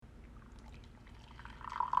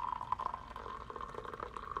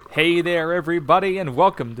Hey there, everybody, and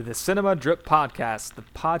welcome to the Cinema Drip Podcast, the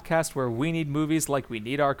podcast where we need movies like we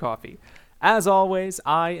need our coffee. As always,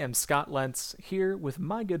 I am Scott Lentz, here with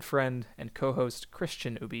my good friend and co-host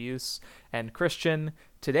Christian Ubius. And Christian,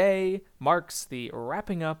 today marks the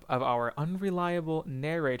wrapping up of our Unreliable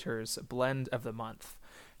Narrators blend of the month.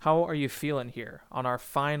 How are you feeling here on our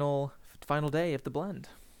final day of the blend?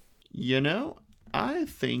 I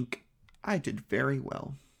think I did very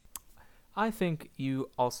well. I think you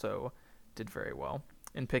also did very well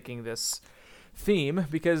in picking this theme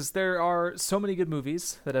because there are so many good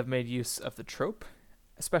movies that have made use of the trope,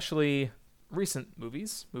 especially recent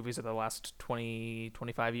movies of the last 20,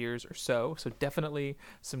 25 years or so. So definitely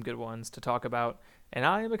some good ones to talk about. And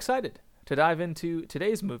I am excited to dive into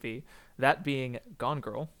today's movie, that being Gone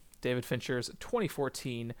Girl, David Fincher's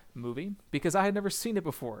 2014 movie, because I had never seen it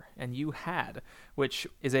before, and you had, which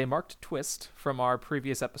is a marked twist from our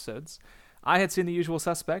previous episodes. I had seen The Usual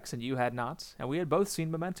Suspects, and you had not, and we had both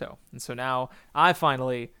seen Memento. And so now I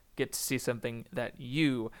finally get to see something that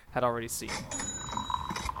you had already seen.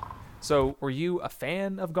 So were you a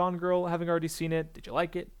fan of Gone Girl, having already seen it? Did you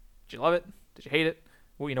like it? Did you love it? Did you hate it?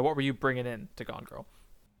 Well, what were you bringing in to Gone Girl?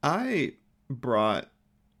 I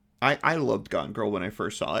loved Gone Girl when I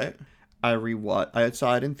first saw it. I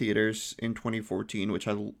saw it in theaters in 2014, which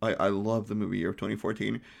I love the movie year of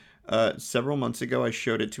 2014. Several months ago, I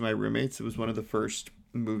showed it to my roommates. It was one of the first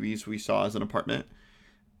movies we saw as an apartment.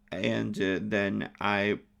 And then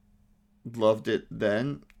I loved it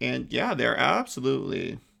then. And yeah, they're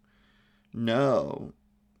absolutely... No.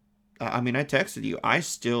 I mean, I texted you. I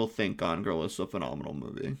still think Gone Girl is a phenomenal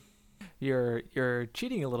movie. You're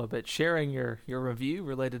cheating a little bit, sharing your review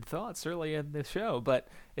related thoughts early in the show, but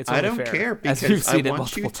it's only I don't fair, care because I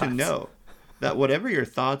want you to times. know that whatever your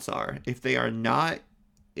thoughts are, if they are not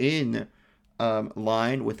in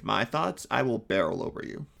line with my thoughts, I will barrel over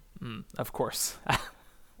you. Of course,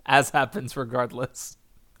 as happens regardless.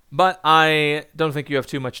 But I don't think you have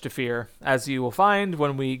too much to fear, as you will find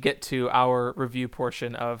when we get to our review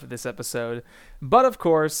portion of this episode. But of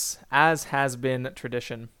course, as has been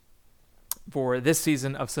tradition for this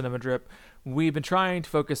season of Cinema Drip, we've been trying to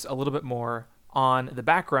focus a little bit more on the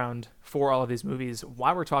background for all of these movies,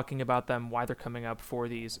 why we're talking about them, why they're coming up for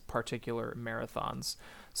these particular marathons.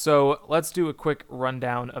 So let's do a quick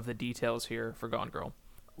rundown of the details here for Gone Girl.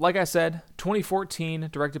 Like I said, 2014,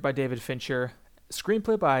 directed by David Fincher,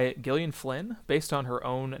 screenplay by Gillian Flynn, based on her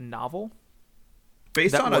own novel.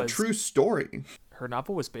 Based on a true story. Her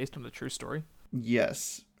novel was based on a true story?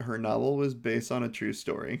 Yes, her novel was based on a true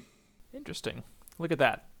story. Interesting. Look at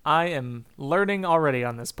that. I am learning already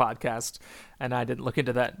on this podcast, and I didn't look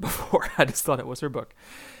into that before. I just thought it was her book.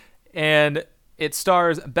 And it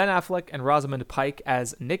stars Ben Affleck and Rosamund Pike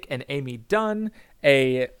as Nick and Amy Dunn,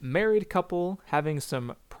 a married couple having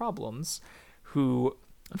some problems who,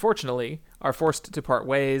 unfortunately, are forced to part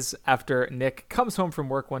ways after Nick comes home from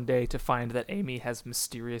work one day to find that Amy has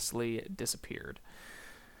mysteriously disappeared.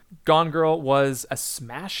 Gone Girl was a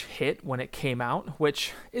smash hit when it came out,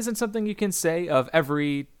 which isn't something you can say of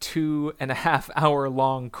every 2.5-hour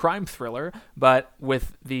long crime thriller, but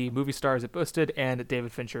with the movie stars it boasted and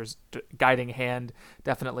David Fincher's guiding hand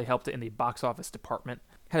definitely helped it in the box office department.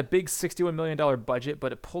 Had a big $61 million budget,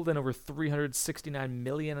 but it pulled in over $369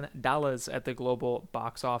 million at the global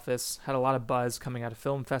box office, had a lot of buzz coming out of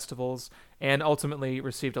film festivals, and ultimately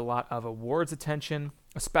received a lot of awards attention,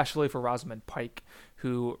 especially for Rosamund Pike,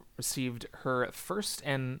 who received her first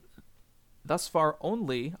and thus far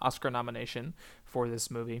only Oscar nomination for this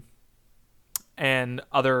movie. And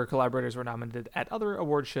other collaborators were nominated at other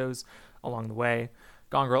award shows along the way.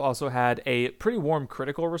 Gone Girl also had a pretty warm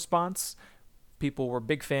critical response. People were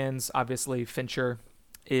big fans. Obviously, Fincher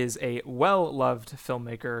is a well-loved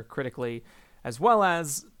filmmaker critically, as well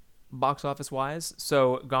as box office-wise.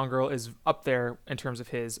 So Gone Girl is up there in terms of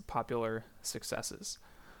his popular successes.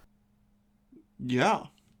 Yeah.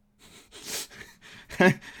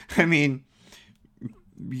 I mean,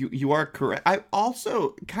 you are correct. I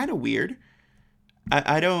also, kind of weird.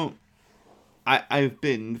 I've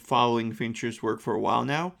been following Fincher's work for a while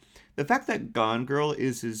now. The fact that Gone Girl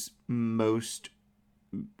is his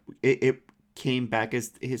it came back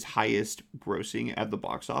as his highest grossing at the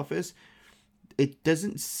box office. It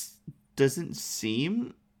doesn't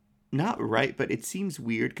seem not right, but it seems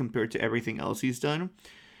weird compared to everything else he's done.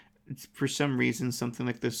 It's, for some reason, something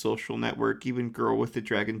like The Social Network, even Girl with the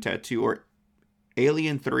Dragon Tattoo, or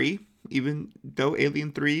Alien 3, even though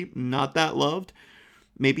Alien 3 not that loved,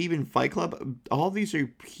 maybe even Fight Club. All these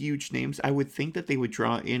are huge names. I would think that they would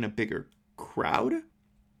draw in a bigger crowd,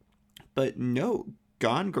 but no.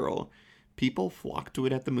 Gone Girl, people flock to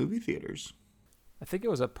it at the movie theaters. I think it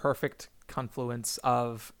was a perfect confluence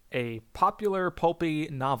of a popular pulpy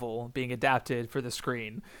novel being adapted for the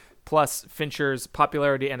screen, plus Fincher's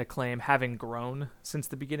popularity and acclaim having grown since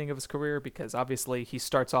the beginning of his career, because obviously he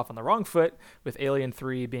starts off on the wrong foot with Alien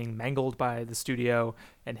 3 being mangled by the studio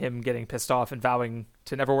and him getting pissed off and vowing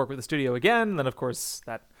to never work with the studio again. And then, of course,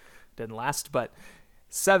 that didn't last. But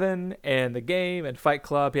Seven and The Game and Fight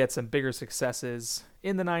Club, he had some bigger successes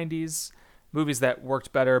in the 90s, movies that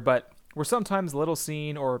worked better, but were sometimes little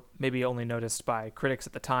seen or maybe only noticed by critics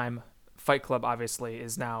at the time. Fight Club obviously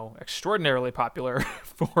is now extraordinarily popular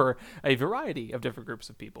for a variety of different groups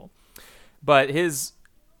of people. But his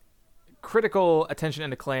critical attention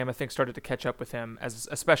and acclaim, I think, started to catch up with him,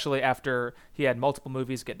 especially after he had multiple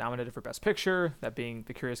movies get nominated for Best Picture, that being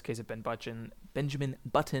The Curious Case of Benjamin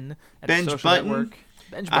Button, and Benj The Social Button? Network.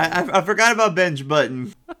 Benj Button. I forgot about Benj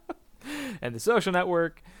Button. And The Social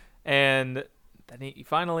Network, and then he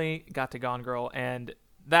finally got to Gone Girl, and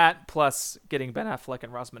that plus getting Ben Affleck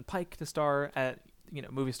and Rosamund Pike to star at,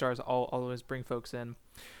 movie stars always bring folks in,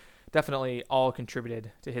 definitely all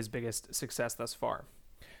contributed to his biggest success thus far.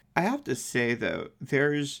 I have to say, though,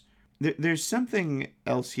 there's something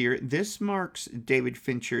else here. This marks David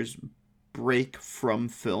Fincher's break from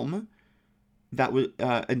film that was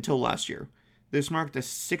until last year. This marked a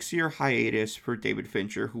 6-year hiatus for David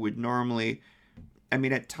Fincher, who would normally, I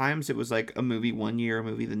mean, at times it was like a movie one year, a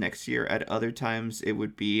movie the next year. At other times it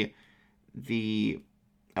would be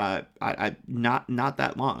not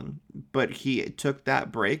that long. But he took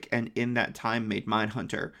that break, and in that time made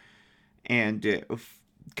Mindhunter, and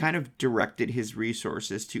kind of directed his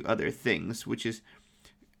resources to other things, which is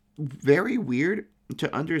very weird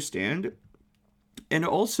to understand. And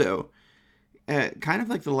also, kind of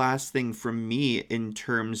like the last thing from me in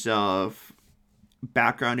terms of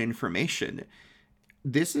background information,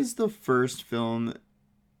 this is the first film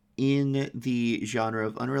in the genre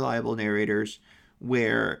of unreliable narrators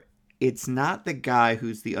where it's not the guy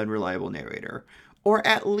who's the unreliable narrator. Or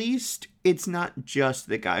at least it's not just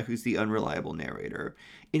the guy who's the unreliable narrator.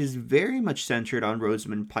 It is very much centered on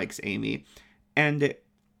Rosamund Pike's Amy. And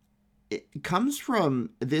it comes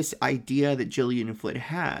from this idea that Gillian Flynn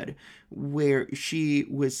had, where she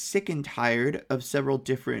was sick and tired of several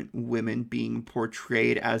different women being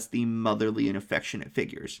portrayed as the motherly and affectionate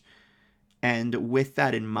figures. And with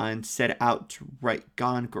that in mind, set out to write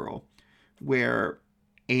Gone Girl, where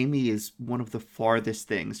Amy is one of the farthest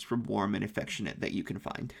things from warm and affectionate that you can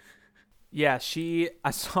find. Yeah,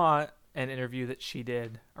 I saw an interview that she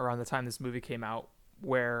did around the time this movie came out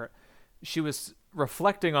where she was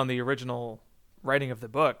reflecting on the original writing of the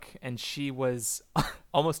book, and she was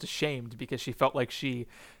almost ashamed because she felt like she,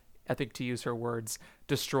 I think to use her words,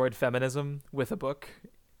 destroyed feminism with a book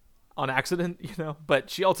on accident, but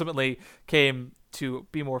she ultimately came to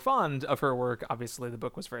be more fond of her work. Obviously, the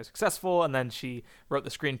book was very successful, and then she wrote the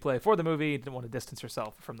screenplay for the movie, didn't want to distance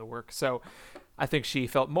herself from the work. So I think she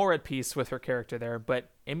felt more at peace with her character there. But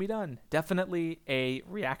Amy Dunn, definitely a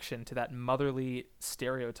reaction to that motherly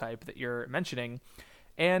stereotype that you're mentioning,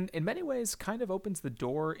 and in many ways kind of opens the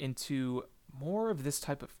door into more of this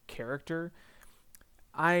type of character.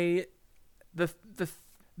 The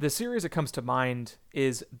series that comes to mind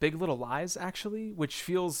is Big Little Lies, actually, which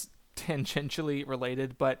feels tangentially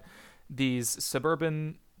related, but these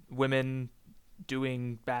suburban women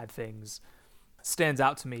doing bad things stands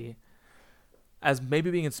out to me as maybe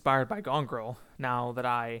being inspired by Gone Girl now that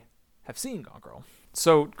I have seen Gone Girl.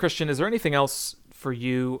 So, Christian, is there anything else for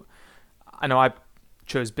you? I know I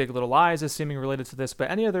chose Big Little Lies as seeming related to this, but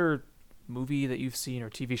any other movie that you've seen or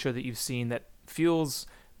TV show that you've seen that feels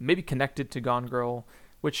maybe connected to Gone Girl,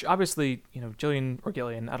 which obviously, Gillian, I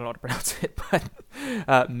don't know how to pronounce it,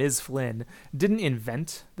 but Ms. Flynn didn't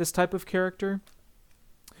invent this type of character,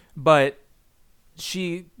 but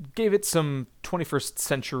she gave it some 21st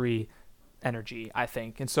century energy, I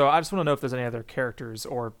think. And so I just want to know if there's any other characters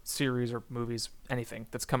or series or movies, anything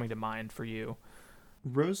that's coming to mind for you.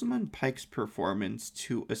 Rosamund Pike's performance,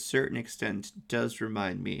 to a certain extent, does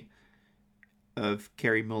remind me of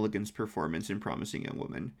Carey Mulligan's performance in Promising Young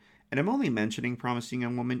Woman. And I'm only mentioning Promising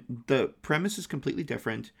Young Woman. The premise is completely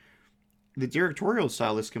different. The directorial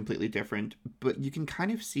style is completely different, but you can kind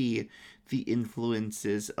of see the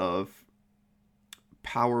influences of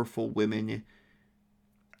powerful women,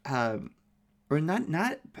 or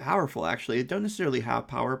not powerful, actually. They don't necessarily have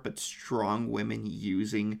power, but strong women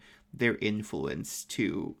using their influence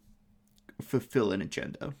to fulfill an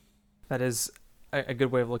agenda. That is a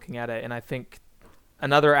good way of looking at it. And I think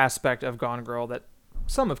another aspect of Gone Girl that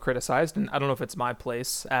some have criticized, and I don't know if it's my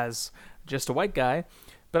place as just a white guy,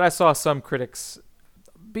 but I saw some critics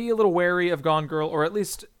be a little wary of Gone Girl, or at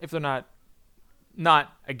least if they're not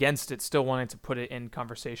not against it, still wanting to put it in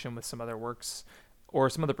conversation with some other works or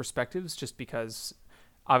some other perspectives, just because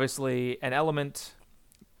obviously an element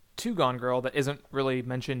to Gone Girl that isn't really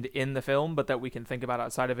mentioned in the film, but that we can think about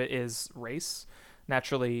outside of it, is race.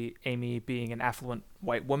 Naturally, Amy being an affluent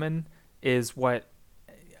white woman is what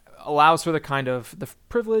allows for the kind of the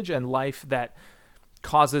privilege and life that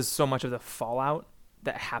causes so much of the fallout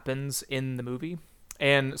that happens in the movie.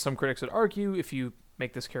 And some critics would argue if you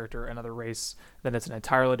make this character another race, then it's an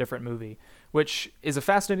entirely different movie, which is a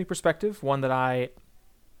fascinating perspective, one that I,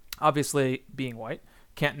 obviously being white,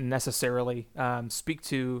 can't necessarily speak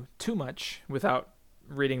to too much without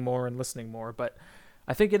reading more and listening more. But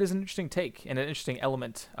I think it is an interesting take and an interesting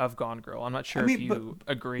element of Gone Girl. I'm not sure if you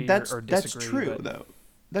agree or disagree. That's true, though.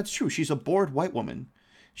 That's true. She's a bored white woman.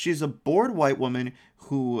 She's a bored white woman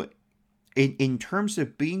who, in terms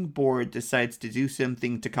of being bored, decides to do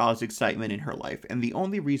something to cause excitement in her life. And the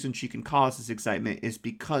only reason she can cause this excitement is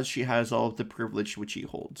because she has all of the privilege which she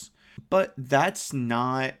holds. But that's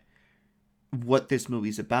not what this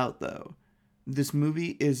movie's about, though. This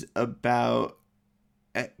movie is about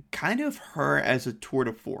kind of her as a tour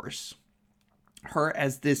de force. Her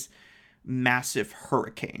as this massive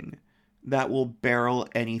hurricane that will barrel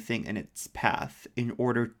anything in its path in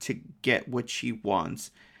order to get what she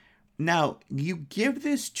wants. Now, you give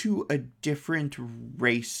this to a different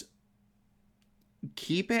race,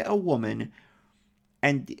 keep it a woman,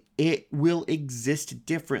 and it will exist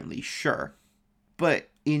differently, sure. But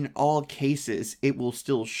in all cases, it will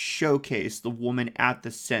still showcase the woman at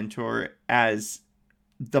the center as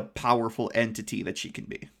the powerful entity that she can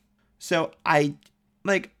be. So I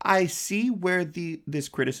see where this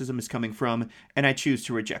criticism is coming from, and I choose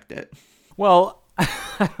to reject it. Well,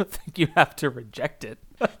 I don't think you have to reject it.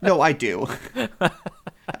 No, I do.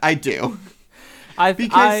 I do.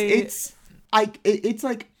 It's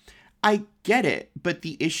like, I get it, but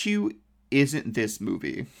the issue isn't this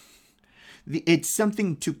movie. It's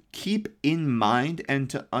something to keep in mind and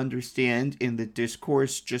to understand in the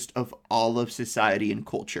discourse just of all of society and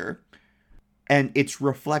culture. And it's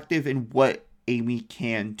reflective in what Amy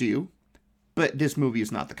can do, but this movie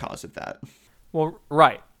is not the cause of that. Well,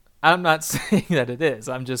 right. I'm not saying that it is.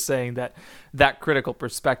 I'm just saying that that critical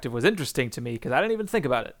perspective was interesting to me because I didn't even think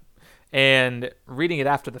about it. And reading it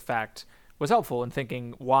after the fact was helpful in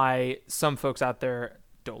thinking why some folks out there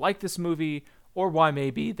don't like this movie, or why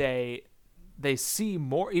maybe they see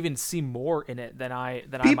more in it than I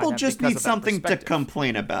might have. People just need something to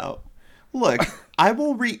complain about. Look, I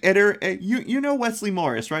will reiterate. You know Wesley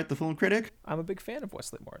Morris, right? The film critic? I'm a big fan of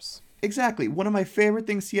Wesley Morris. Exactly. One of my favorite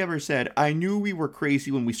things he ever said, I knew we were crazy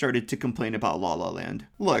when we started to complain about La La Land.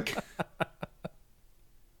 Look.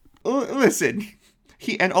 Listen.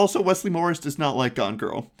 And also Wesley Morris does not like Gone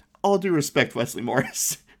Girl. All due respect, Wesley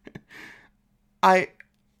Morris. Look,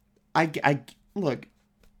 I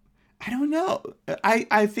don't know.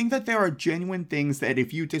 I think that there are genuine things that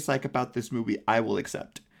if you dislike about this movie, I will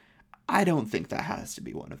accept. I don't think that has to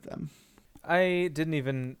be one of them. I didn't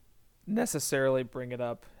even necessarily bring it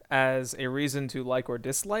up as a reason to like or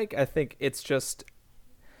dislike. I think it's just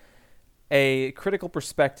a critical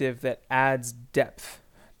perspective that adds depth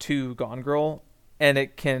to Gone Girl, and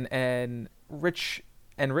it can enrich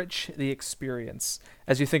the experience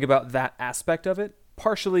as you think about that aspect of it,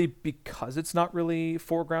 partially because it's not really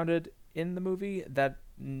foregrounded in the movie, that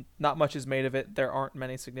not much is made of it. There aren't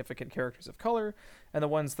many significant characters of color, and the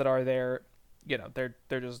ones that are there,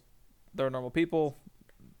 they're normal people,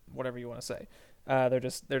 whatever you want to say. They're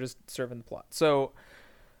just serving the plot. So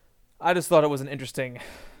I just thought it was an interesting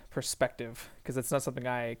perspective because it's not something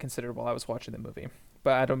I considered while I was watching the movie.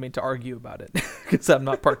 But I don't mean to argue about it because I'm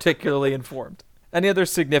not particularly informed. Any other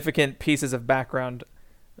significant pieces of background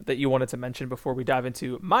that you wanted to mention before we dive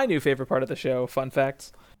into my new favorite part of the show, fun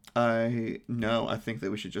facts? No, I think that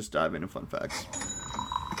we should just dive into fun facts.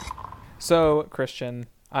 So, Christian,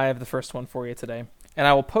 I have the first one for you today, and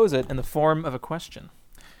I will pose it in the form of a question.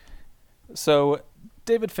 So,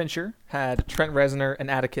 David Fincher had Trent Reznor and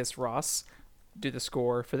Atticus Ross do the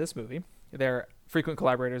score for this movie. They're frequent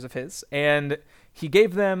collaborators of his, and he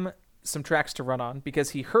gave them some tracks to run on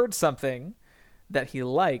because he heard something that he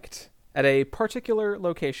liked at a particular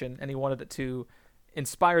location, and he wanted it to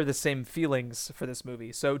inspire the same feelings for this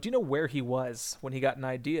movie. So do you know where he was when he got an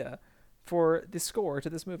idea for the score to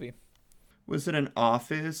this movie? Was it an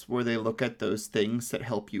office where they look at those things that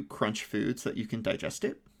help you crunch food so that you can digest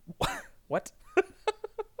it? What? What?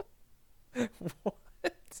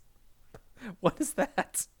 What is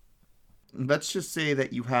that? Let's just say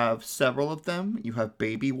that you have several of them. You have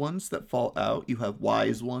baby ones that fall out. You have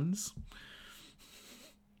wise ones.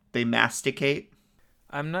 They masticate.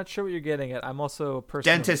 I'm not sure what you're getting at. I'm also a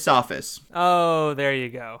person. Dentist's office. Oh, there you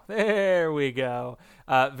go. There we go.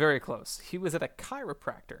 Very close. He was at a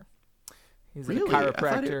chiropractor. He's Really? at a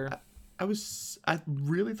chiropractor. I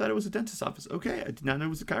really thought it was a dentist's office. Okay, I did not know it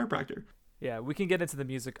was a chiropractor. Yeah, we can get into the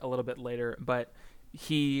music a little bit later, but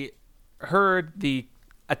he heard the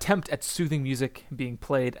attempt at soothing music being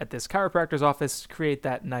played at this chiropractor's office to create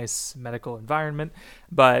that nice medical environment,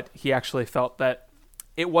 but he actually felt that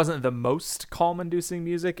it wasn't the most calm-inducing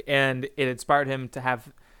music, and it inspired him to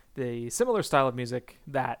have the similar style of music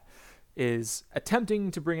that is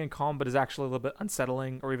attempting to bring in calm, but is actually a little bit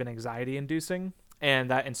unsettling or even anxiety-inducing, and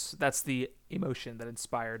that's the emotion that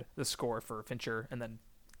inspired the score for Fincher and then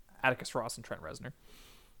Atticus Ross and Trent Reznor.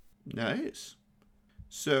 Nice.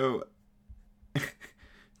 So,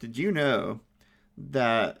 did you know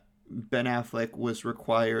that Ben Affleck was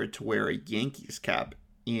required to wear a Yankees cap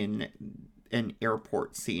in an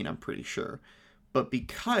airport scene, I'm pretty sure. But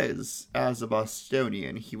because, as a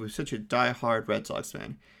Bostonian, he was such a diehard Red Sox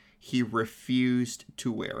fan, he refused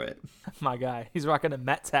to wear it. My guy. He's rocking a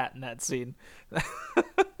Mets hat in that scene.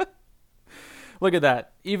 Look at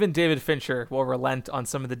that. Even David Fincher will relent on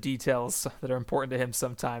some of the details that are important to him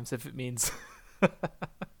sometimes if it means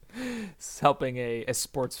helping a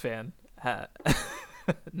sports fan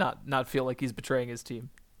not feel like he's betraying his team.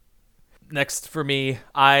 Next for me,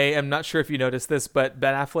 I am not sure if you noticed this, but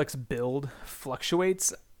Ben Affleck's build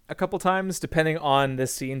fluctuates a couple times depending on the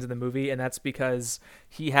scenes in the movie, and that's because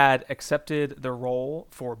he had accepted the role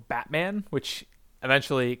for Batman, which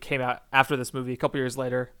eventually came out after this movie a couple years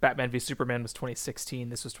later. Batman v Superman was 2016.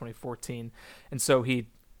 This was 2014. And so he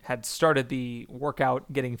had started the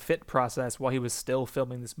workout getting fit process while he was still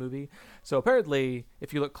filming this movie. So apparently,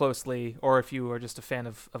 if you look closely, or if you are just a fan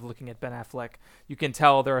of looking at Ben Affleck, you can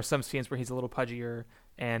tell there are some scenes where he's a little pudgier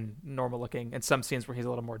and normal looking, and some scenes where he's a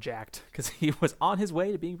little more jacked, because he was on his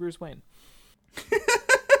way to being Bruce Wayne.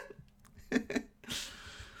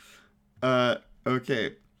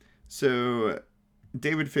 Okay. So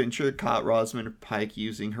David Fincher caught Rosamund Pike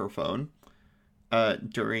using her phone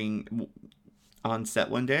on set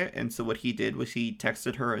one day, and so what he did was he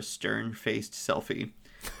texted her a stern-faced selfie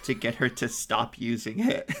to get her to stop using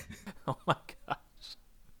it. Oh my gosh,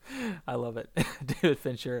 I love it. David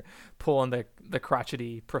Fincher pulling the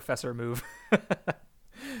crotchety professor move.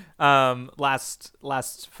 Last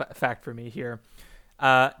fact for me here.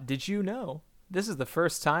 Did you know this is the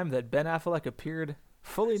first time that Ben Affleck appeared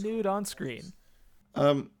fully nude on screen?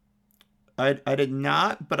 I did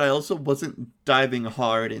not, but I also wasn't diving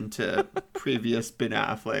hard into previous Ben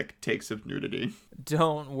Affleck takes of nudity.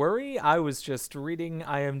 Don't worry, I was just reading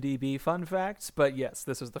IMDb fun facts, but yes,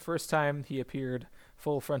 this was the first time he appeared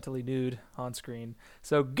full frontally nude on screen.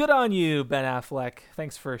 So good on you, Ben Affleck.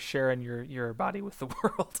 Thanks for sharing your body with the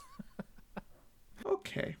world.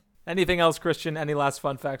 Okay. Anything else, Christian? Any last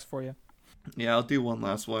fun facts for you? Yeah, I'll do one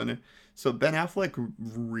last one. So Ben Affleck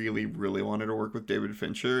really, really wanted to work with David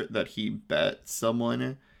Fincher, that he bet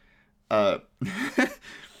someone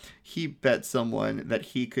he bet someone that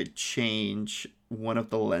he could change one of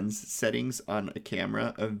the lens settings on a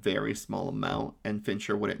camera a very small amount, and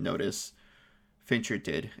Fincher wouldn't notice. Fincher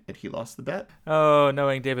did, and he lost the bet. Oh,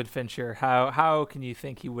 knowing David Fincher, how can you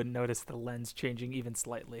think he wouldn't notice the lens changing even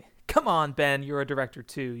slightly? Come on, Ben, you're a director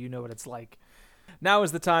too. You know what it's like. Now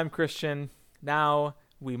is the time, Christian. Now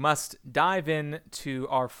we must dive in to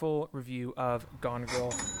our full review of Gone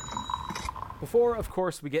Girl. Before, of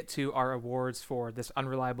course, we get to our awards for this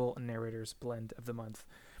Unreliable Narrators Blend of the Month.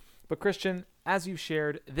 But Christian, as you've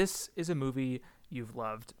shared, this is a movie you've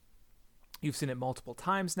loved. You've seen it multiple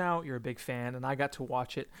times now. You're a big fan, and I got to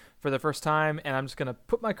watch it for the first time, and I'm just going to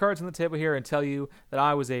put my cards on the table here and tell you that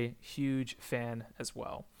I was a huge fan as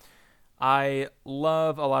well. I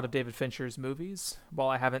love a lot of David Fincher's movies. While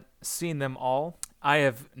I haven't seen them all, I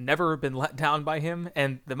have never been let down by him,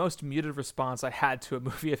 and the most muted response I had to a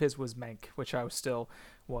movie of his was Mank, which I still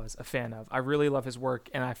was a fan of. I really love his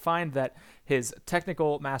work, and I find that his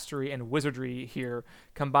technical mastery and wizardry here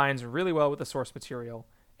combines really well with the source material,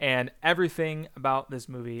 and everything about this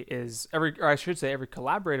movie every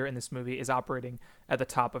collaborator in this movie is operating at the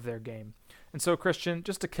top of their game. And so, Christian,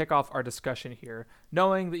 just to kick off our discussion here,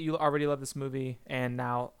 knowing that you already love this movie, and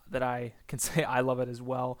now that I can say I love it as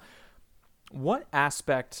well, what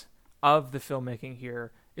aspect of the filmmaking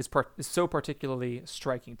here is so particularly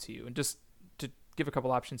striking to you? And just to give a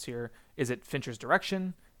couple options here, is it Fincher's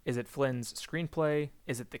direction? Is it Flynn's screenplay?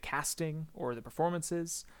 Is it the casting or the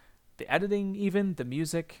performances? The editing even? The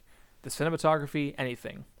music? The cinematography?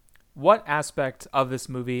 Anything? What aspect of this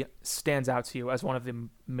movie stands out to you as one of the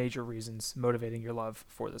major reasons motivating your love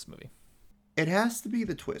for this movie? It has to be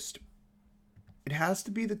the twist. It has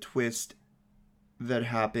to be the twist that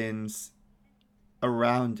happens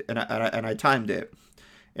around, and I timed it.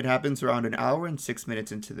 It happens around an hour and 6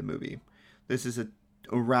 minutes into the movie. This is a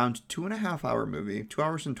around 2.5 hour movie, 2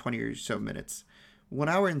 hours and 20 or so minutes. 1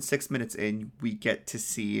 hour and 6 minutes in, we get to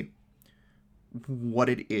see what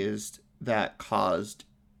it is that caused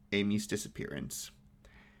Amy's disappearance.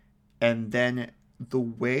 And then the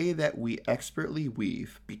way that we expertly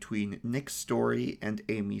weave between Nick's story and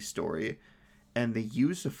Amy's story and the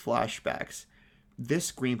use of flashbacks,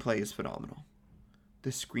 this screenplay is phenomenal.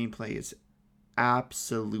 This screenplay is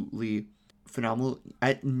absolutely phenomenal.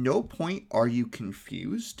 At no point are you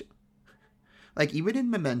confused. Like, even in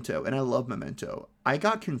Memento, and I love Memento, I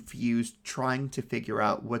got confused trying to figure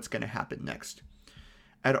out what's going to happen next.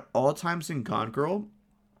 At all times in Gone Girl,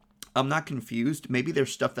 I'm not confused. Maybe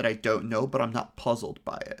there's stuff that I don't know, but I'm not puzzled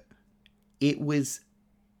by it. It was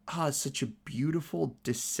such a beautiful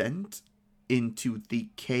descent into the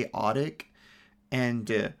chaotic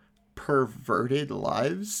and perverted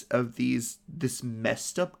lives of this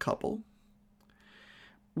messed up couple,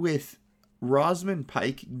 with Rosamund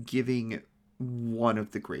Pike giving one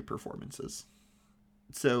of the great performances.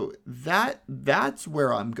 So that's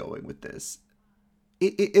where I'm going with this.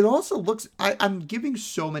 It also looks, I'm giving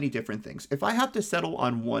so many different things. If I have to settle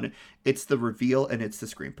on one, it's the reveal and it's the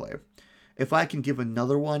screenplay. If I can give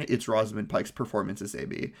another one, it's Rosamund Pike's performance as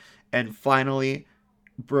Amy. And finally,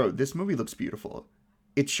 bro, this movie looks beautiful.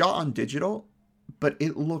 It's shot on digital, but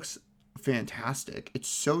it looks fantastic. It's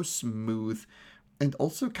so smooth and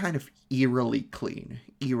also kind of eerily clean,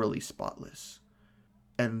 eerily spotless.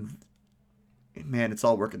 And man, it's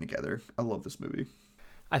all working together. I love this movie.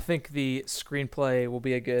 I think the screenplay will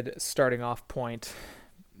be a good starting off point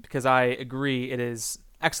because I agree it is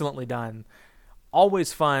excellently done.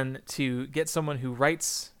 Always fun to get someone who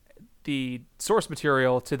writes the source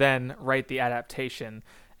material to then write the adaptation.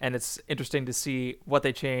 And it's interesting to see what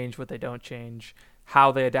they change, what they don't change,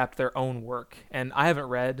 how they adapt their own work. And I haven't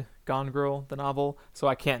read Gone Girl, the novel, so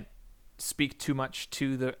I can't speak too much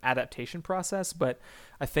to the adaptation process, but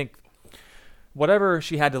I think whatever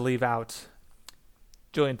she had to leave out,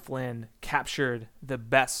 Gillian Flynn captured the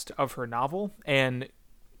best of her novel and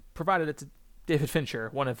provided it to David Fincher,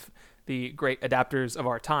 one of the great adapters of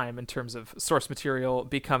our time in terms of source material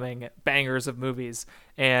becoming bangers of movies.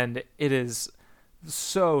 And it is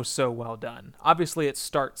so well done. Obviously, it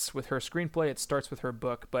starts with her screenplay, it starts with her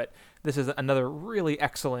book, but this is another really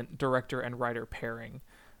excellent director and writer pairing.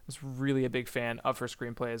 I was really a big fan of her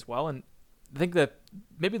screenplay as well, and I think that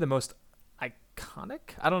maybe the most iconic,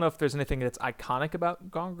 I don't know if there's anything that's iconic about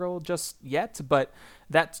Gone Girl just yet, but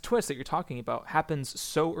that twist that you're talking about happens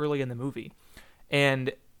so early in the movie.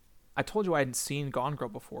 And I told you I hadn't seen Gone Girl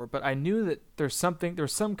before, but I knew that there's some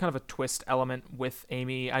kind of a twist element with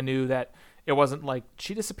Amy. I knew that it wasn't like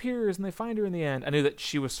she disappears and they find her in the end. I knew that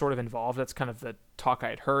she was sort of involved. That's kind of the talk I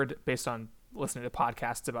had heard based on listening to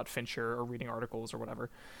podcasts about Fincher or reading articles or whatever.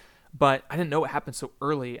 But I didn't know it happened so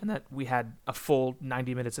early and that we had a full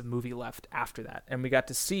 90 minutes of movie left after that. And we got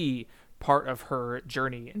to see part of her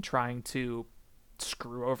journey in trying to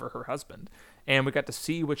screw over her husband. And we got to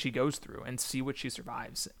see what she goes through and see what she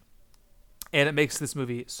survives. And it makes this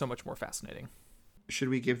movie so much more fascinating. Should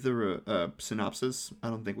we give the synopsis? I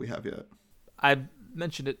don't think we have yet. I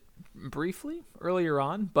mentioned it briefly earlier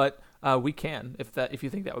on, but we can if you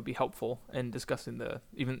think that would be helpful in discussing the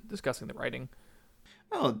writing.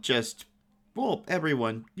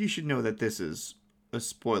 Everyone, you should know that this is a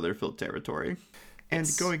spoiler-filled territory.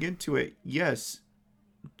 And going into it, yes,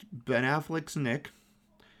 Ben Affleck's Nick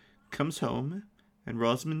comes home, and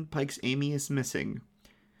Rosamund Pike's Amy is missing.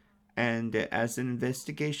 And as an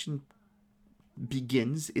investigation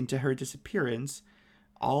begins into her disappearance,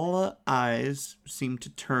 all eyes seem to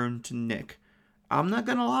turn to Nick. I'm not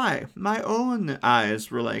gonna lie, my own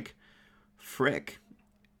eyes were like, frick,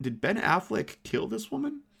 did Ben Affleck kill this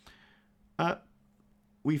woman?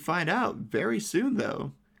 We find out very soon,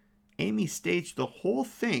 though. Amy staged the whole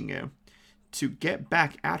thing to get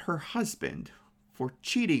back at her husband for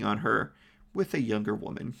cheating on her with a younger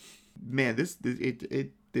woman. Man, it's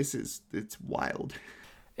wild.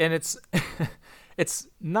 And it's it's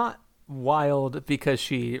not wild because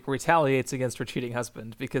she retaliates against her cheating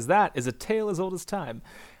husband, because that is a tale as old as time.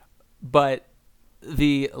 But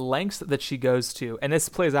the lengths that she goes to, and this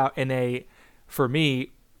plays out in a, for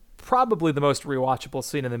me, probably the most rewatchable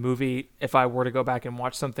scene in the movie if I were to go back and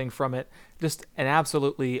watch something from it. Just an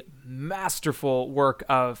absolutely masterful work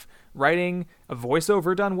of writing, a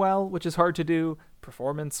voiceover done well, which is hard to do,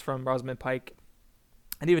 performance from Rosamund Pike,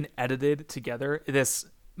 and even edited together. This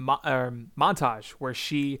montage where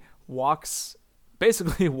she walks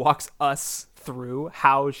basically walks us through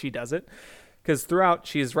how she does it. Because throughout,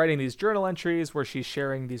 she's writing these journal entries where she's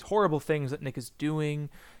sharing these horrible things that Nick is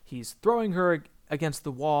doing. He's throwing her against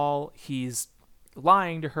the wall. He's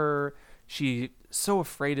lying to her. She's so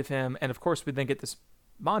afraid of him. And of course, we then get this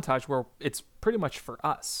montage where it's pretty much for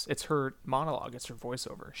us. It's her monologue. It's her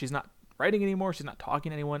voiceover. She's not writing anymore. She's not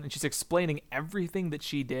talking to anyone. And she's explaining everything that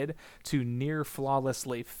she did to near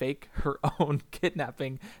flawlessly fake her own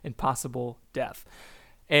kidnapping and possible death.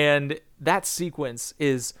 And that sequence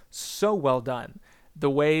is so well done. The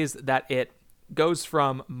ways that it goes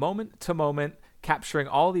from moment to moment, capturing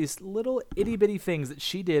all these little itty bitty things that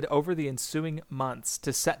she did over the ensuing months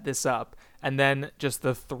to set this up. And then just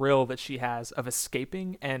the thrill that she has of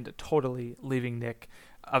escaping and totally leaving Nick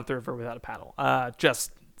up the river without a paddle.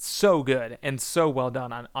 Just so good and so well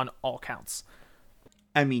done on all counts.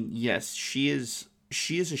 I mean, yes, she is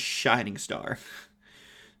a shining star.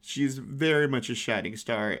 She's very much a shining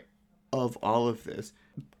star of all of this.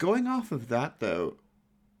 Going off of that, though,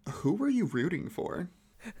 who were you rooting for?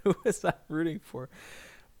 Who was I rooting for?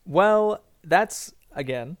 Well, that's,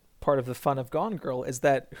 again, part of the fun of Gone Girl, is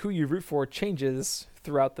that who you root for changes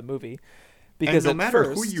throughout the movie. Because no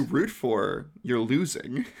matter who you root for, you're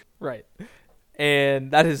losing. Right. And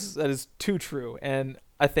that is too true. And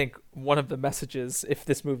I think one of the messages, if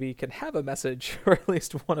this movie can have a message, or at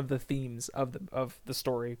least one of the themes of the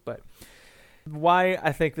story, but why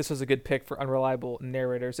I think this was a good pick for unreliable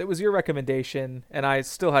narrators. It was your recommendation, and I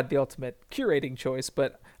still had the ultimate curating choice,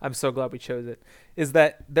 but I'm so glad we chose it, is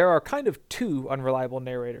that there are kind of two unreliable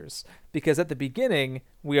narrators, because at the beginning,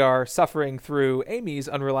 we are suffering through Amy's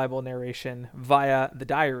unreliable narration via the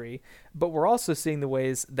diary, but we're also seeing the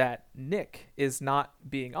ways that Nick is not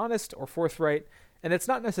being honest or forthright. And it's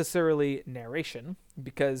not necessarily narration,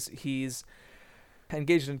 because he's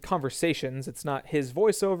engaged in conversations. It's not his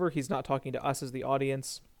voiceover. He's not talking to us as the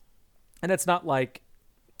audience. And it's not like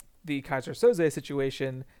the Kaiser Soze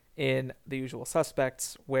situation in The Usual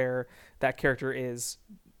Suspects, where that character is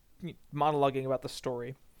monologuing about the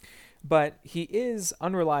story. But he is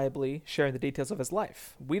unreliably sharing the details of his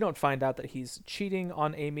life. We don't find out that he's cheating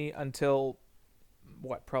on Amy until,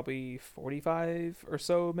 probably 45 or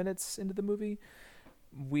so minutes into the movie.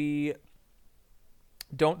 We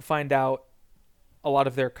don't find out a lot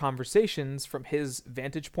of their conversations from his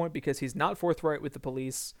vantage point, because he's not forthright with the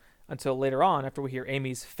police until later on, after we hear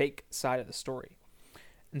Amy's fake side of the story.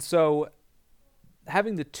 And so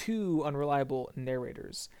having the two unreliable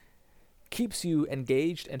narrators keeps you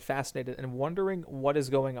engaged and fascinated and wondering what is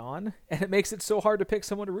going on. And it makes it so hard to pick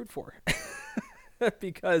someone to root for.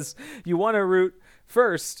 Because you want to root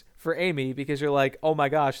first for Amy, because you're like, oh my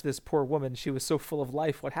gosh, this poor woman, she was so full of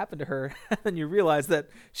life. What happened to her? And then you realize that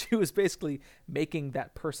she was basically making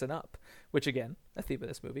that person up, which, again, a theme of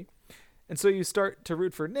this movie. And so you start to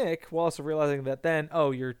root for Nick, while also realizing that then,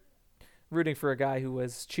 you're rooting for a guy who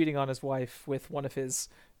was cheating on his wife with one of his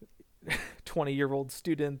 20-year-old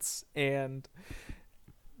students and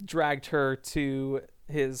dragged her to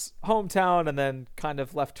his hometown and then kind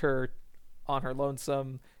of left her on her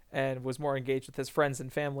lonesome, and was more engaged with his friends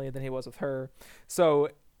and family than he was with her. So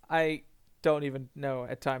I don't even know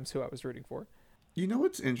at times who I was rooting for. You know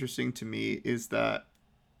what's interesting to me is that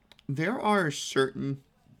there are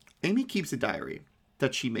Amy keeps a diary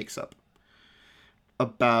that she makes up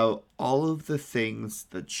about all of the things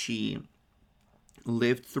that she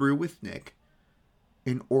lived through with Nick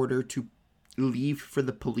in order to leave for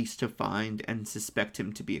the police to find and suspect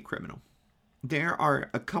him to be a criminal. There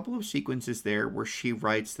are a couple of sequences there where she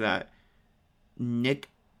writes that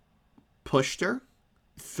Nick pushed her,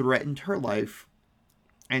 threatened her life,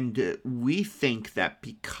 and we think that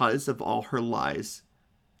because of all her lies,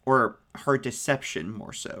 or her deception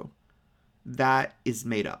more so, that is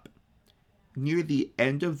made up. Near the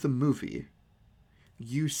end of the movie,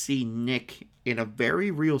 you see Nick, in a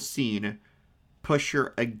very real scene, push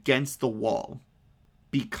her against the wall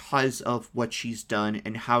because of what she's done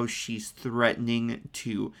and how she's threatening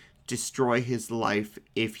to destroy his life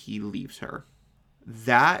if he leaves her.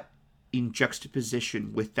 That, in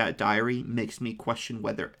juxtaposition with that diary, makes me question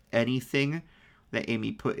whether anything that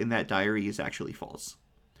Amy put in that diary is actually false.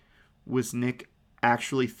 Was Nick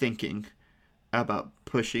actually thinking about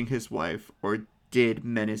pushing his wife, or did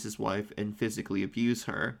menace his wife and physically abuse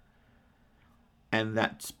her, and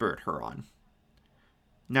that spurred her on?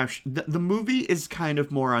 Now, the movie is kind of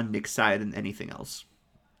more on Nick's side than anything else.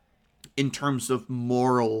 In terms of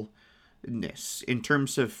moralness, in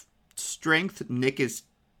terms of strength, Nick is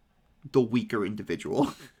the weaker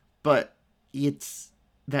individual. But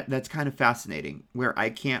that's kind of fascinating, where I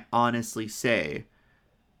can't honestly say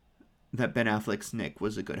that Ben Affleck's Nick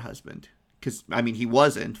was a good husband. because I mean he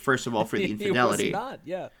wasn't. First of all, for the infidelity, He was not.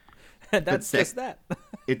 Yeah, and that's just that.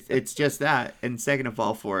 it's just that, and second of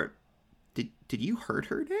all, for did you hurt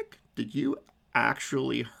her, Nick? Did you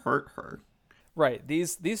actually hurt her? Right.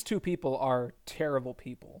 These two people are terrible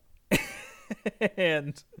people,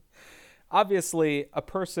 and obviously a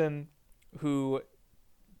person who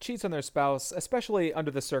cheats on their spouse, especially under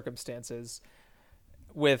the circumstances,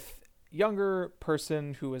 with younger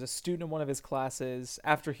person who was a student in one of his classes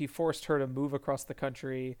after he forced her to move across the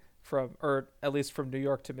country from, or at least from New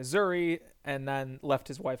York to Missouri, and then left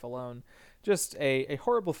his wife alone. Just a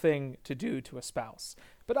horrible thing to do to a spouse.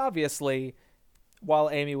 But obviously, while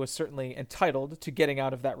Amy was certainly entitled to getting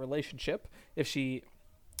out of that relationship if she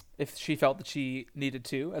felt that she needed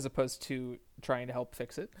to, as opposed to trying to help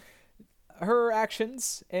fix it, her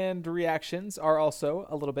actions and reactions are also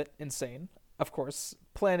a little bit insane. Of course,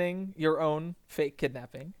 planning your own fake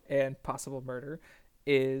kidnapping and possible murder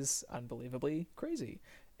is unbelievably crazy.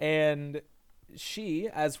 And she,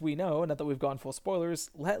 as we know, now that we've gone full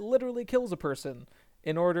spoilers, literally kills a person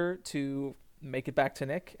in order to make it back to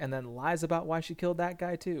Nick, and then lies about why she killed that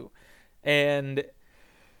guy too. And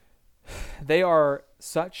they are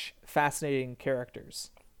such fascinating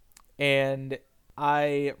characters. And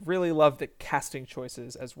I really love the casting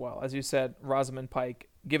choices as well. As you said, Rosamund Pike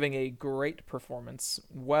giving a great performance,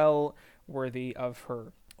 well worthy of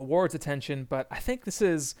her awards attention, but I think this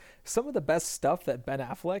is some of the best stuff that Ben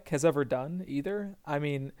Affleck has ever done either. I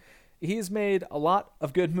mean, he's made a lot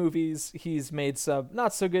of good movies. He's made some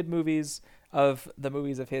not so good movies. Of the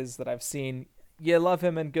movies of his that I've seen, you love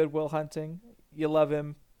him in Good Will Hunting. You love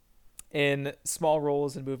him in small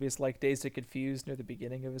roles in movies like Dazed and Confused near the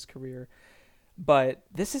beginning of his career. But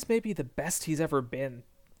this is maybe the best he's ever been,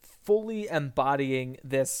 fully embodying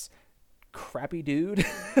this crappy dude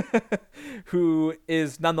who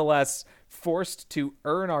is nonetheless forced to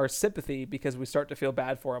earn our sympathy because we start to feel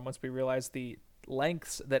bad for him once we realize the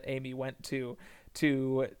lengths that Amy went to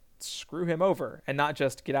screw him over and not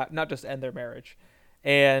just get out, not just end their marriage.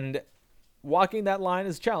 And walking that line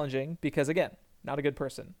is challenging because, again, not a good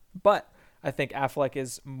person. But I think Affleck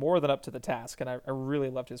is more than up to the task, and I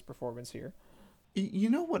really loved his performance here.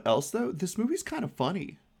 You know what else, though? This movie's kind of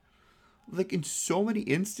funny. Like, in so many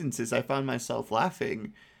instances, I found myself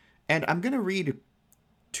laughing. And I'm going to read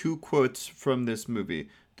 2 quotes from this movie.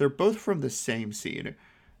 They're both from the same scene.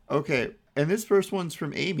 Okay, and this first one's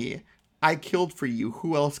from Amy. I killed for you.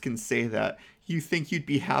 Who else can say that? You think you'd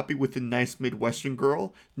be happy with a nice Midwestern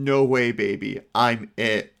girl? No way, baby. I'm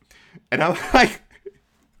it. And I'm like,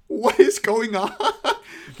 what is going on?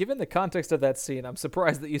 Given the context of that scene, I'm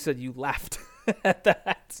surprised that you said you laughed at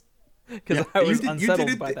that. Because yeah, I was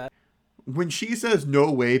unsettled by that. When she says,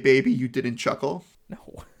 no way, baby, you didn't chuckle?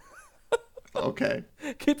 No. Okay.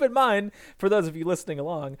 Keep in mind, for those of you listening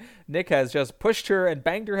along, Nick has just pushed her and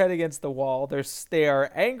banged her head against the wall. They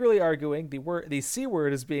are angrily arguing. The C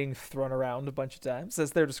word is being thrown around a bunch of times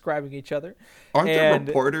as they're describing each other. Aren't there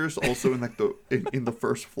reporters also in like in the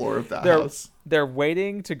first floor of that house? They're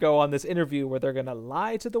waiting to go on this interview where they're going to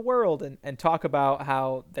lie to the world and talk about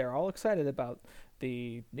how they're all excited about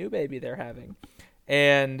the new baby they're having.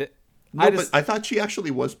 And but I thought she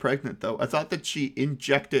actually was pregnant, though. I thought that she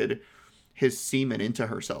injected his semen into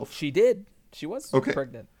herself. She did. She was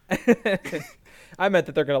pregnant. I meant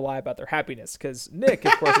that they're going to lie about their happiness because Nick,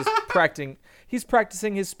 of course, is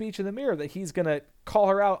practicing his speech in the mirror that he's going to call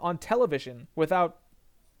her out on television without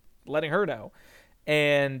letting her know.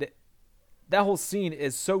 And that whole scene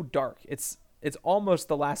is so dark. It's almost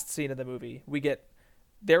the last scene of the movie. We get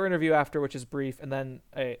their interview after, which is brief, and then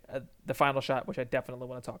the final shot, which I definitely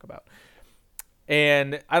want to talk about.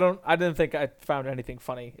 And I didn't think I found anything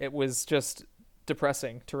funny. It was just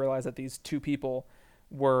depressing to realize that these two people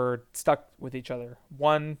were stuck with each other.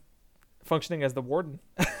 One functioning as the warden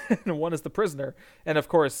and one as the prisoner. And of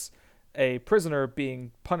course, a prisoner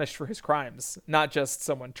being punished for his crimes, not just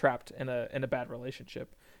someone trapped in a bad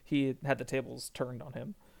relationship. He had the tables turned on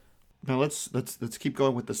him. Now let's keep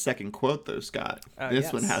going with the second quote though, Scott.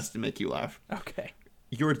 This one has to make you laugh. Okay.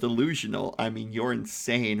 You're delusional. I mean, you're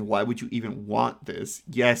insane. Why would you even want this?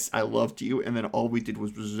 Yes, I loved you, and then all we did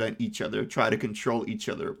was resent each other, try to control each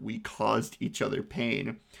other. We caused each other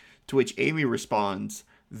pain. To which Amy responds,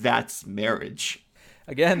 that's marriage.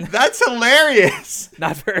 Again. That's hilarious.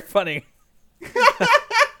 Not very funny.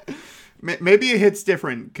 Maybe it hits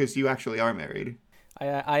different because you actually are married.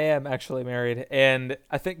 I am actually married, and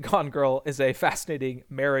I think Gone Girl is a fascinating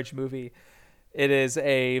marriage movie. It is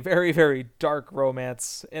a very, very dark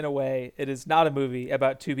romance in a way. It is not a movie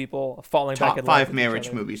about two people falling back in love. Top 5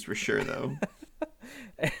 marriage movies for sure, though.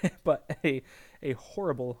 But hey, a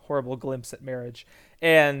horrible, horrible glimpse at marriage.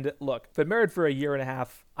 And look, been married for a year and a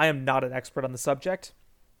half. I am not an expert on the subject.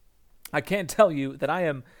 I can't tell you that I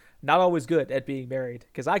am not always good at being married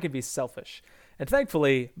because I can be selfish. And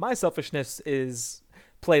thankfully, my selfishness is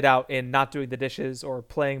played out in not doing the dishes or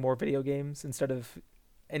playing more video games instead of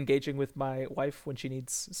engaging with my wife when she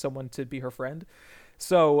needs someone to be her friend.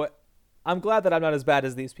 So I'm glad that I'm not as bad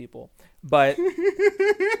as these people. But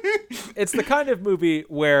it's the kind of movie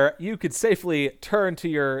where you could safely turn to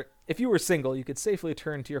your... If you were single, you could safely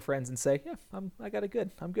turn to your friends and say, yeah, I got it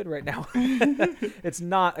good. I'm good right now. It's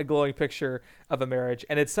not a glowing picture of a marriage.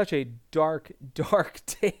 And it's such a dark, dark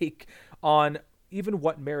take on even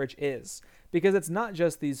what marriage is. Because it's not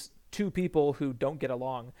just these two people who don't get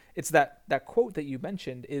along. It's that quote that you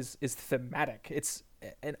mentioned is thematic. It's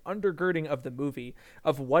an undergirding of the movie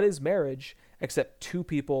of what is marriage except two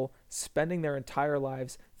people spending their entire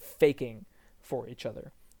lives faking for each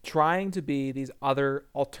other, trying to be these other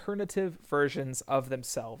alternative versions of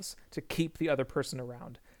themselves to keep the other person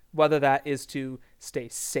around, whether that is to stay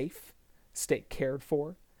safe, stay cared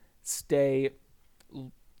for, stay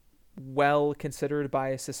well considered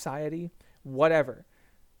by society, whatever.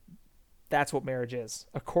 That's what marriage is,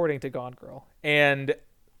 according to Gone Girl. And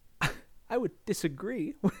I would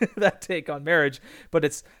disagree with that take on marriage, but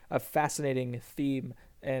it's a fascinating theme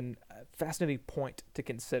and a fascinating point to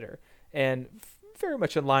consider, and very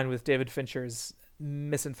much in line with David Fincher's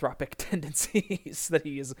misanthropic tendencies that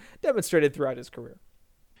he has demonstrated throughout his career.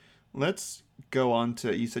 Let's go on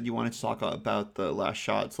to, you said you wanted to talk about the last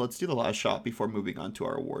shot, so let's do the last shot before moving on to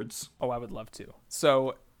our awards. Oh, I would love to.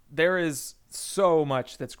 So there is so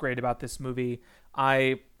much that's great about this movie.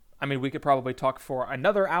 I mean, we could probably talk for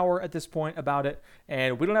another hour at this point about it,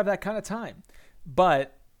 and we don't have that kind of time.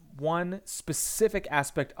 But one specific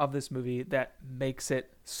aspect of this movie that makes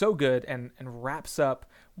it so good and wraps up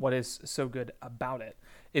what is so good about it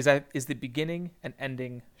is the beginning and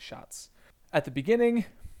ending shots. At the beginning,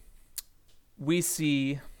 we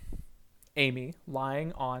see Amy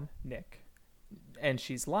lying on Nick, and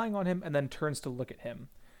she's lying on him and then turns to look at him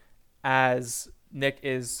as Nick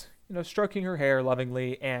is, stroking her hair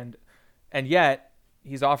lovingly, and yet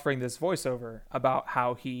he's offering this voiceover about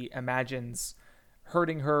how he imagines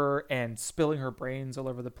hurting her and spilling her brains all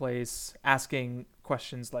over the place, asking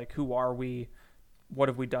questions like, who are we? What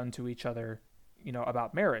have we done to each other?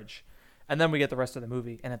 About marriage. And then we get the rest of the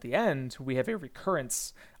movie. And at the end, we have a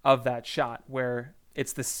recurrence of that shot where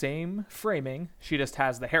it's the same framing. She just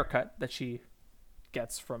has the haircut that she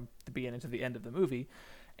gets from the beginning to the end of the movie.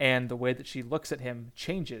 And the way that she looks at him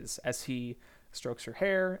changes as he strokes her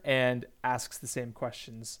hair and asks the same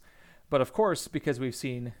questions. But of course, because we've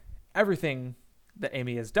seen everything that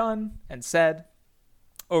Amy has done and said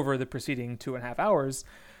over the preceding 2.5 hours,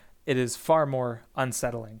 it is far more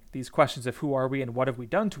unsettling. These questions of who are we and what have we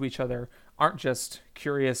done to each other aren't just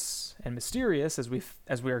curious and mysterious as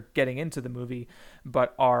we are getting into the movie,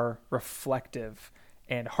 but are reflective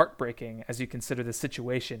and heartbreaking as you consider the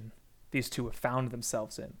situation these two have found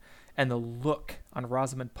themselves in. And the look on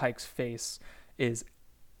Rosamund Pike's face is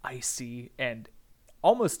icy and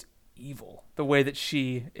almost evil, the way that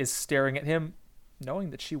she is staring at him,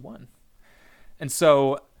 knowing that she won. And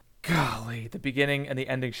so, golly, the beginning and the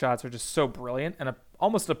ending shots are just so brilliant and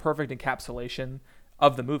almost a perfect encapsulation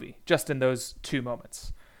of the movie, just in those two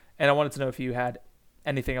moments. And I wanted to know if you had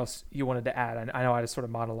anything else you wanted to add. I know I just sort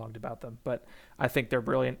of monologued about them, but I think they're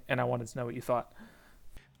brilliant, and I wanted to know what you thought.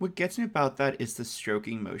 What gets me about that is the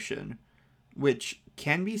stroking motion, which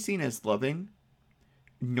can be seen as loving.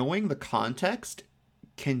 Knowing the context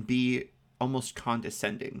can be almost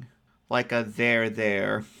condescending, like a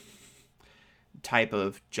there type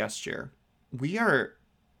of gesture. That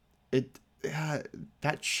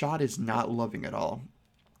shot is not loving at all,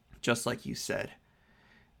 just like you said.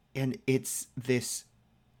 And it's this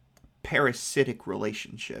parasitic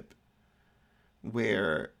relationship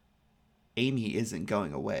where Amy isn't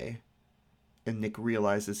going away, and Nick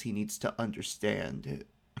realizes he needs to understand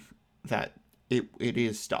that it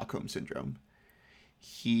is Stockholm Syndrome.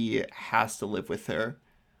 He has to live with her,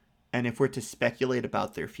 and if we're to speculate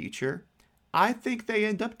about their future, I think they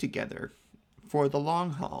end up together for the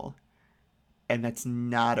long haul, and that's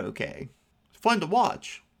not okay. It's fun to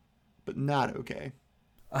watch, but not okay.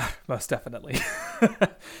 Most definitely.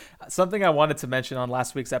 Something I wanted to mention on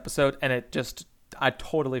last week's episode, and I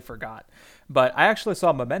totally forgot. But I actually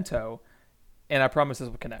saw Memento, and I promise this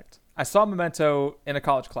will connect. I saw Memento in a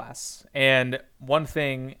college class, and one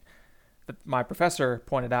thing that my professor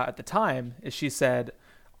pointed out at the time is she said,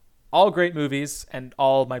 all great movies, and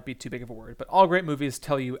all might be too big of a word, but all great movies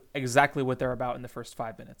tell you exactly what they're about in the first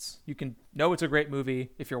 5 minutes. You can know it's a great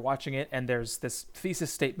movie if you're watching it, and there's this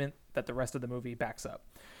thesis statement that the rest of the movie backs up.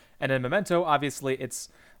 And in Memento, obviously, it's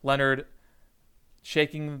Leonard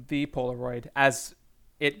shaking the Polaroid as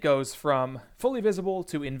it goes from fully visible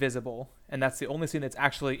to invisible, and that's the only scene that's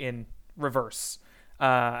actually in reverse,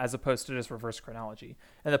 as opposed to just reverse chronology.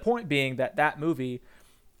 And the point being that movie,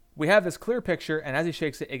 we have this clear picture, and as he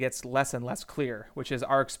shakes it, it gets less and less clear, which is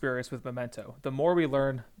our experience with Memento. The more we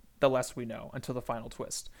learn, the less we know until the final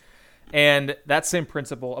twist. And that same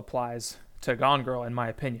principle applies to Gone Girl, in my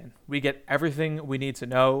opinion. We get everything we need to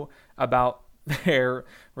know about their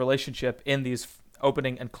relationship in these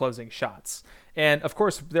opening and closing shots. And of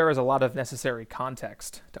course, there is a lot of necessary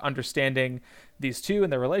context to understanding these two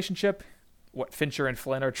and their relationship, what Fincher and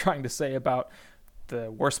Flynn are trying to say about the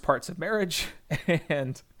worst parts of marriage,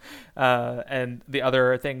 and the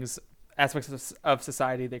other things, aspects of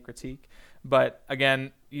society they critique. But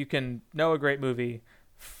again, you can know a great movie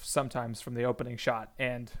sometimes from the opening shot,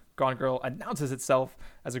 and Gone Girl announces itself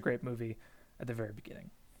as a great movie at the very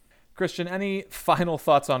beginning. Christian, any final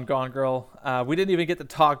thoughts on Gone Girl? We didn't even get to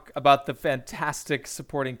talk about the fantastic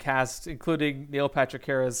supporting cast, including Neil Patrick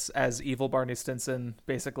Harris as evil Barney Stinson,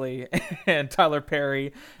 basically, and Tyler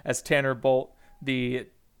Perry as Tanner Bolt, the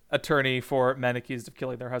attorney for men accused of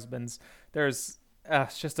killing their husbands. There's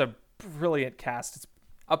just a brilliant cast. It's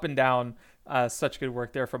up and down. Such good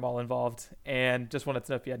work there from all involved. And just wanted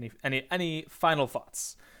to know if you had any final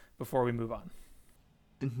thoughts before we move on.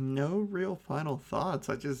 No real final thoughts.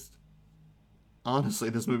 Honestly,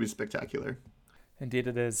 this movie's spectacular. Indeed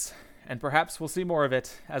it is. And perhaps we'll see more of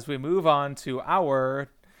it as we move on to our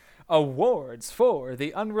awards for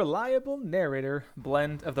the Unreliable Narrator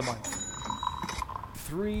Blend of the Month.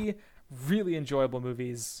 3 really enjoyable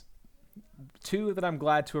movies. 2 that I'm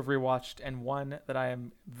glad to have rewatched, and 1 that I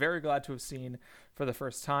am very glad to have seen for the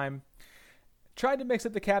first time. Tried to mix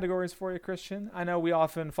up the categories for you, Christian. I know we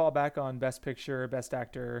often fall back on Best Picture, Best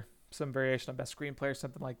Actor, some variation on Best Screenplay or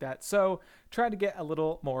something like that. So try to get a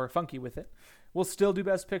little more funky with it. We'll still do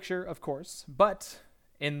Best Picture, of course, but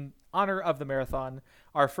in honor of the marathon,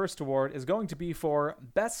 our first award is going to be for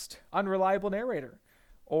Best Unreliable Narrator,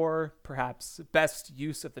 or perhaps Best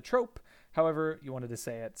Use of the Trope, however you wanted to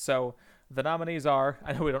say it. So the nominees are,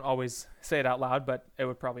 I know we don't always say it out loud, but it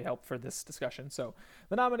would probably help for this discussion. So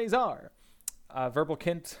the nominees are Verbal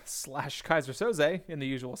Kint / Kaiser Soze in The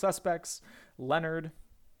Usual Suspects, Leonard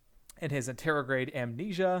in his interrograde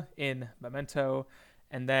amnesia in Memento,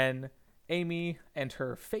 and then Amy and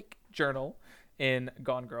her fake journal in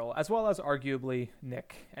Gone Girl, as well as arguably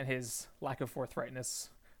Nick and his lack of forthrightness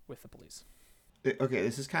with the police. Okay,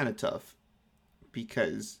 this is kind of tough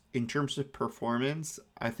because in terms of performance,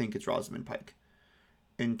 I think it's Rosamund Pike.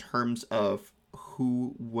 In terms of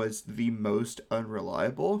who was the most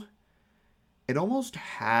unreliable, it almost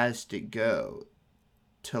has to go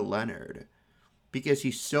to Leonard because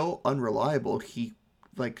he's so unreliable, he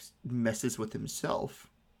messes with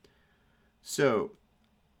himself. So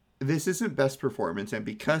this isn't best performance, and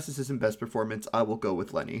because this isn't best performance, I will go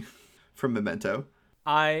with Lenny from Memento.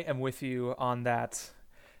 I am with you on that.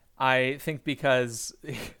 I think because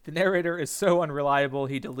the narrator is so unreliable,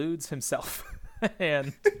 he deludes himself.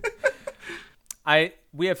 And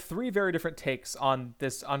we have 3 very different takes on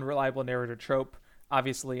this unreliable narrator trope.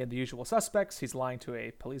 Obviously, in The Usual Suspects, he's lying to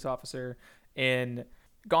a police officer. In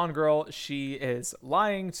Gone Girl, she is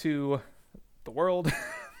lying to the world.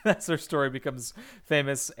 That's her story becomes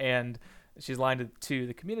famous, and she's lying to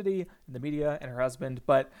the community, and the media, and her husband.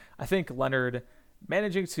 But I think Leonard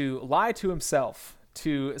managing to lie to himself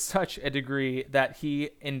to such a degree that he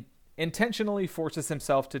intentionally forces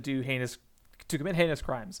himself to commit heinous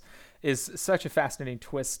crimes is such a fascinating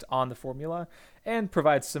twist on the formula, and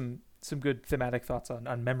provides some good thematic thoughts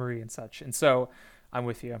on memory and such. And so I'm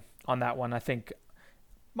with you on that one. I think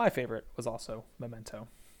my favorite was also Memento.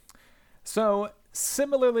 So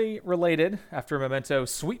similarly related, after Memento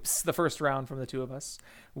sweeps the first round from the 2 of us,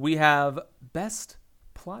 we have Best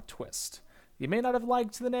Plot Twist. You may not have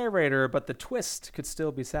liked the narrator, but the twist could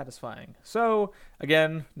still be satisfying. So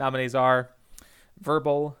again, nominees are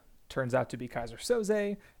Verbal turns out to be Kaiser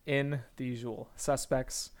Soze in The Usual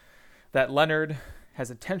Suspects, that Leonard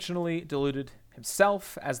has intentionally deluded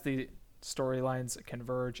himself as the storylines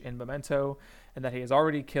converge in Memento, and that he has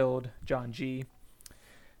already killed John G.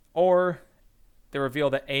 Or they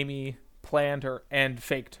reveal that Amy planned and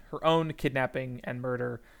faked her own kidnapping and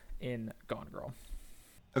murder in Gone Girl.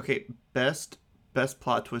 Okay, best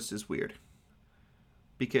plot twist is weird.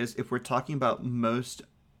 Because if we're talking about most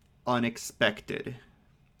unexpected,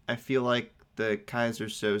 I feel like the Kaiser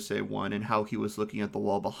Sose one and how he was looking at the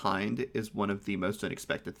wall behind is one of the most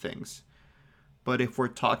unexpected things. But if we're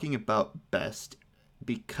talking about best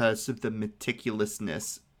because of the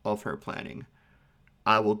meticulousness of her planning,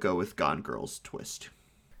 I will go with Gone Girl's twist.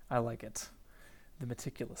 I like it. The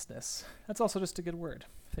meticulousness. That's also just a good word.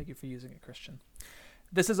 Thank you for using it, Christian.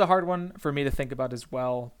 This is a hard one for me to think about as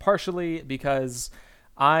well, partially because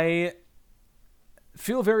I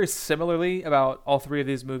feel very similarly about all three of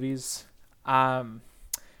these movies, in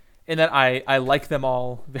that I like them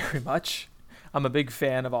all very much. I'm a big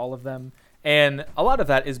fan of all of them. And a lot of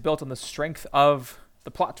that is built on the strength of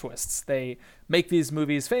the plot twists. They make these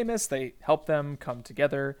movies famous. They help them come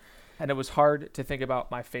together. And it was hard to think about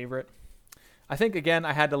my favorite. I think, again,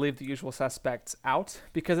 I had to leave The Usual Suspects out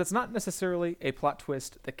because it's not necessarily a plot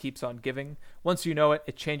twist that keeps on giving. Once you know it,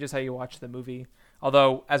 it changes how you watch the movie.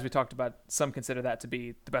 Although, as we talked about, some consider that to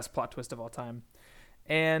be the best plot twist of all time.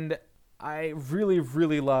 And I really,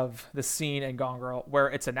 really love the scene in Gone Girl where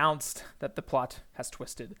it's announced that the plot has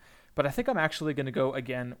twisted. But I think I'm actually going to go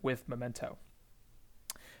again with Memento.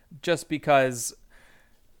 Just because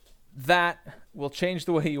that will change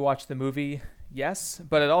the way you watch the movie, yes,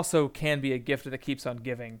 but it also can be a gift that keeps on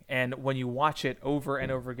giving. And when you watch it over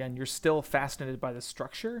and over again, you're still fascinated by the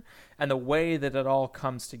structure, and the way that it all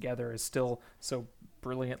comes together is still so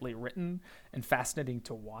brilliantly written and fascinating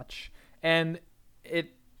to watch. And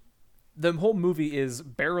the whole movie is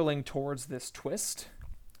barreling towards this twist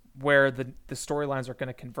where the storylines are going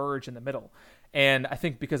to converge in the middle. And I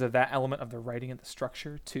think because of that element of the writing and the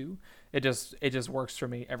structure too, it just works for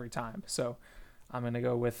me every time. So I'm going to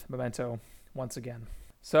go with Memento once again.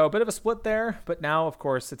 So a bit of a split there, but now, of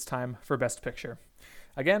course, it's time for Best Picture.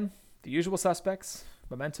 Again, The Usual Suspects,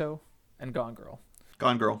 Memento, and Gone Girl.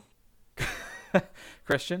 Gone Girl.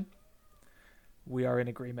 Christian, we are in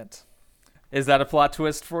agreement. Is that a plot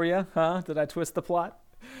twist for you? Huh? Did I twist the plot?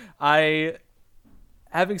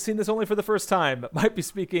 Having seen this only for the first time, might be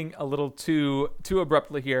speaking a little too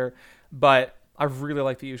abruptly here, but I really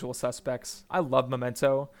like The Usual Suspects. I love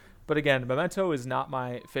Memento, but again, Memento is not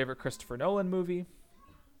my favorite Christopher Nolan movie,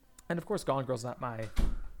 and of course, Gone Girl's not my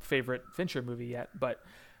favorite Fincher movie yet, but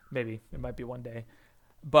maybe it might be one day.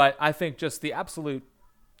 But I think just the absolute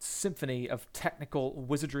symphony of technical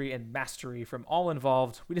wizardry and mastery from all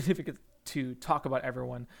involved. We didn't even get to talk about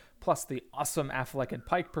everyone, plus the awesome Affleck and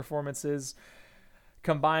Pike performances,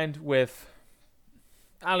 combined with,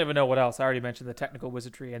 I don't even know what else. I already mentioned the technical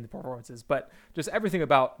wizardry and the performances, but just everything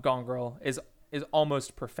about Gone Girl is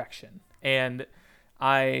almost perfection. And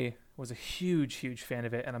I was a huge, huge fan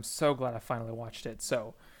of it, and I'm so glad I finally watched it.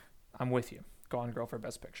 So I'm with you. Gone Girl for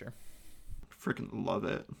Best Picture. Freaking love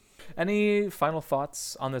it. Any final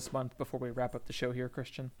thoughts on this month before we wrap up the show here,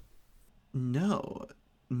 Christian? No,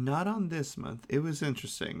 not on this month. It was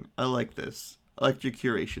interesting. I like this. I like your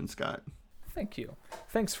curation, Scott. Thank you.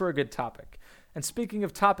 Thanks for a good topic. And speaking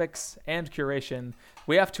of topics and curation,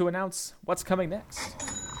 we have to announce what's coming next.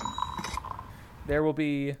 There will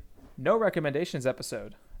be no recommendations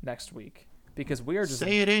episode next week because we are just...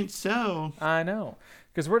 Say it ain't so. I know.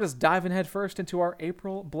 Because we're just diving headfirst into our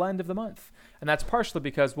April blend of the month. And that's partially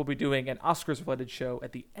because we'll be doing an Oscars-related show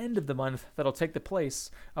at the end of the month that'll take the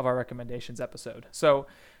place of our recommendations episode. So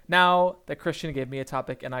now that Christian gave me a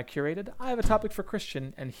topic and I curated, I have a topic for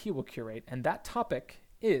Christian and he will curate. And that topic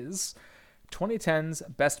is 2010's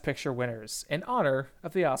Best Picture winners in honor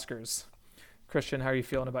of the Oscars. Christian, how are you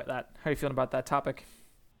feeling about that? How are you feeling about that topic?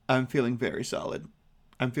 I'm feeling very solid.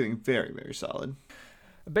 I'm feeling very, very solid.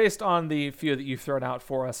 Based on the few that you've thrown out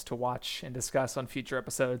for us to watch and discuss on future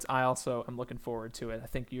episodes, I also am looking forward to it. I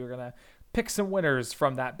think you're going to pick some winners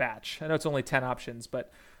from that batch. I know it's only 10 options,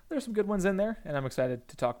 but there's some good ones in there, and I'm excited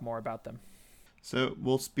to talk more about them. So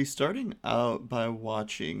we'll be starting out by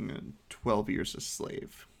watching 12 Years a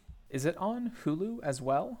Slave. Is it on Hulu as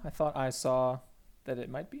well? I thought I saw that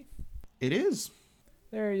it might be. It is.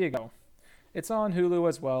 There you go. It's on Hulu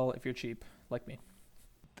as well if you're cheap, like me.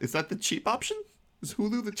 Is that the cheap option? Is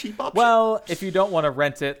Hulu the cheap option? Well, if you don't want to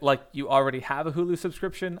rent it like you already have a Hulu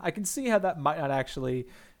subscription, I can see how that might not actually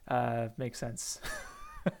make sense.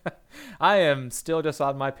 I am still just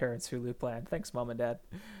on my parents' Hulu plan. Thanks, Mom and Dad.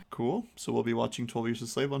 Cool. So we'll be watching 12 Years a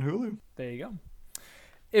Slave on Hulu. There you go.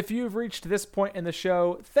 If you've reached this point in the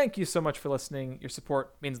show, thank you so much for listening. Your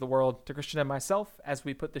support means the world to Christian and myself as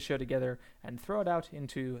we put the show together and throw it out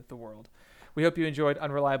into the world. We hope you enjoyed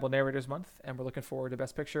Unreliable Narrators Month, and we're looking forward to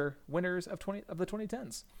Best Picture winners of the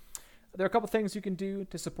 2010s. There are a couple things you can do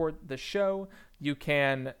to support the show. You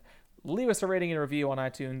can leave us a rating and review on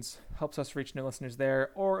iTunes. Helps us reach new listeners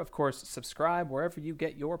there. Or, of course, subscribe wherever you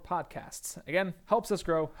get your podcasts. Again, helps us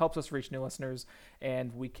grow, helps us reach new listeners,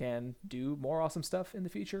 and we can do more awesome stuff in the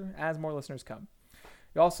future as more listeners come.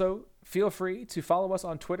 You also feel free to follow us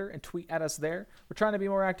on Twitter and tweet at us there. We're trying to be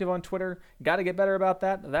more active on Twitter. Got to get better about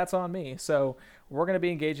that. That's on me. So we're going to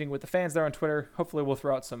be engaging with the fans there on Twitter. Hopefully we'll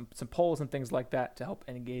throw out some polls and things like that to help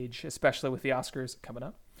engage, especially with the Oscars coming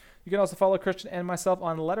up. You can also follow Christian and myself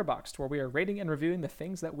on Letterboxd, where we are rating and reviewing the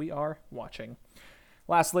things that we are watching.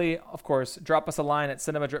 Lastly, of course, drop us a line at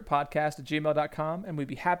cinemadrippodcast@gmail.com, and we'd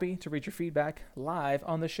be happy to read your feedback live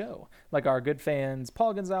on the show, like our good fans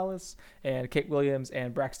Paul Gonzalez and Kate Williams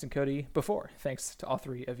and Braxton Cody before. Thanks to all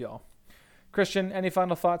three of y'all. Christian, any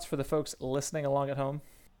final thoughts for the folks listening along at home?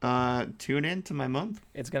 Tune in to my month.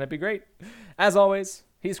 It's going to be great. As always,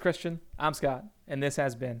 he's Christian, I'm Scott, and this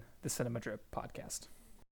has been the Cinema Drip Podcast.